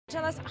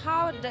Tell us,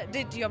 how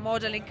did your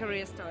modeling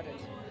career started?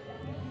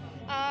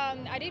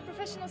 I did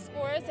professional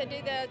sports. I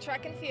did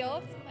track and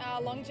field,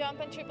 long jump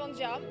and triple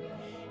jump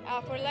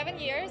for 11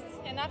 years.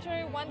 And after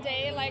one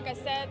day, like I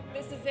said,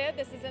 this is it,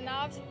 this is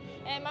enough.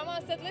 And my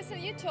mom said,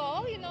 listen, you're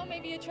tall,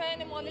 maybe you try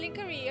a modeling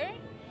career.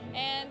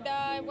 And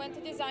I went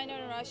to designer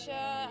in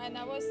Russia, and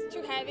I was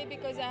too heavy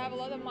because I have a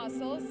lot of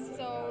muscles,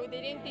 so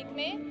they didn't pick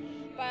me.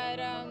 But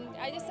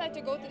I decided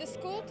to go to the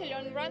school to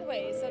learn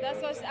runway. So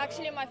that was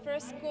actually my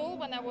first school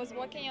when I was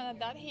walking on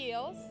that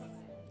heels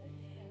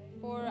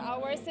for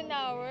hours and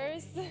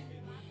hours.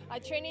 I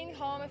trained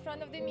home in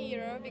front of the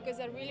mirror because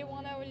I really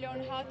want to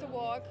learn how to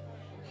walk,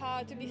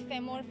 how to be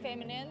more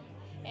feminine,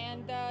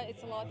 and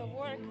it's a lot of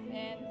work,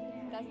 and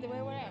that's the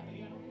way we're at.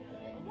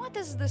 What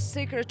is the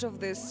secret of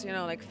this,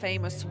 like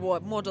famous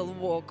model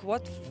walk?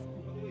 What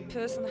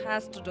person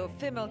has to do,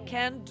 female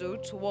can do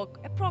to walk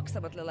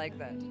approximately like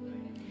that?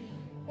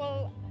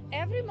 Well,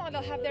 every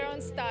model have their own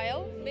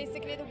style,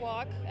 basically the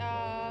walk.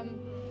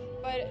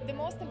 But the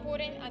most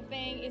important, I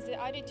think, is the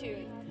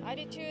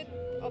attitude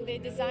of the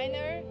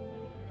designer,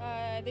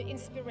 the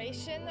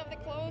inspiration of the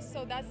clothes.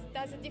 So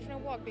that's a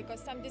different walk, because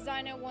some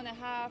designer want to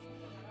have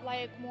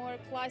like more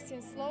classy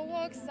and slow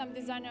walks. Some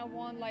designer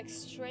want like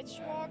stretch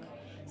walk.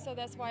 So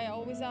that's why I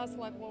always ask,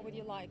 like, what would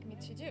you like me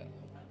to do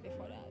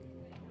before that?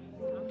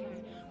 Okay.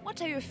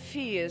 What are your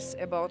fears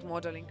about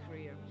modeling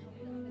career?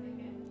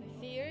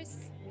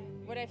 Fears?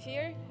 What I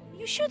fear?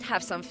 You should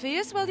have some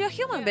fears. Well, you're a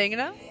human being,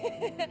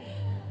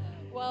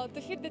 Well,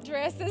 to fit the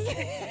dresses.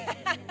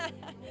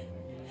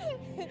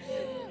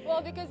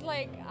 Well, because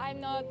like I'm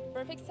not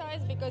perfect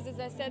size, because as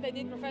I said, I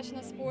did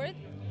professional sport,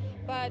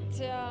 but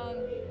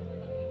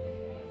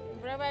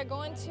wherever I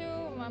go into,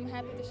 I'm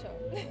happy to show.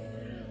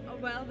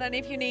 Well, then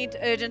if you need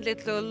urgently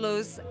to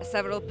lose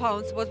several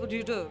pounds, what would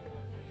you do?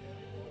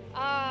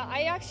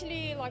 I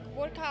actually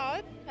work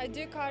out. I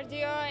do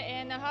cardio,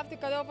 and I have to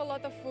cut off a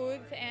lot of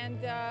food and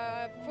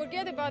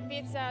forget about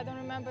pizza. I don't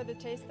remember the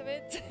taste of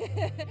it.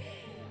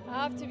 I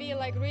have to be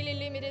really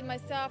limited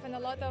myself, and a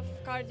lot of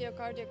cardio.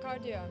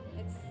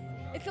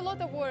 It's a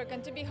lot of work,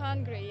 and to be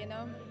hungry,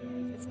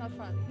 it's not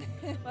fun.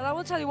 Well, I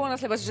will tell you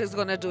honestly what she's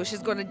gonna do.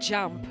 She's gonna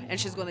jump, and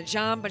she's gonna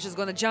jump, and she's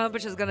gonna jump,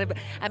 and she's gonna.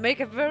 I make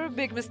a very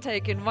big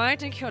mistake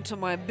inviting her to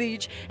my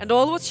beach, and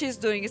all what she's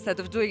doing, instead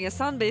of doing a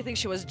sunbathing,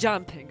 she was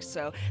jumping.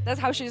 So that's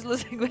how she's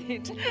losing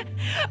weight.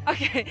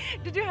 Okay.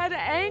 Did you have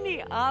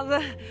any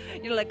other,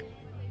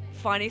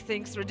 funny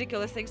things,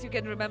 ridiculous things you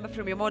can remember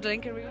from your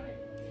modeling career?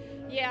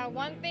 Yeah,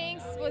 one thing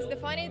was the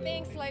funny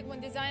things, like when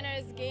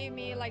designers gave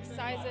me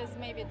sizes,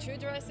 maybe 2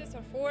 dresses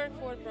or four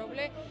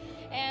probably,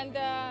 and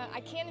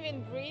I can't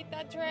even breathe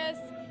that dress.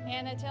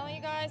 And I tell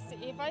you guys,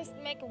 if I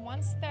make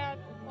one step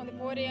on the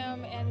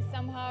podium and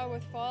somehow I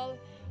would fall,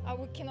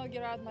 cannot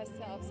get out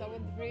myself. So I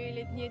would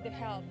really need the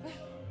help.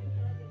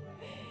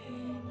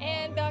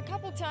 And a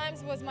couple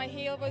times my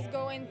heel was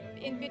going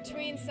in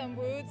between some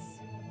boots.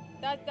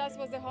 That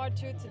was hard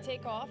to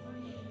take off.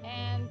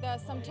 And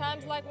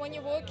sometimes, when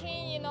you're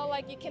walking,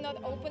 you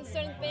cannot open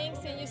certain things,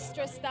 and you're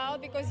stressed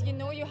out because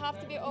you have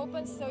to be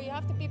open. So you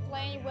have to be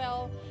playing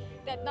well,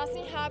 that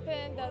nothing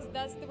happened.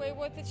 That's the way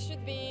what it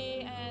should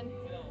be, and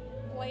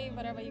play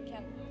whatever you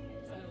can.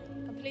 So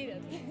complete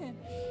it.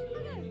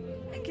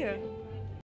 Thank you.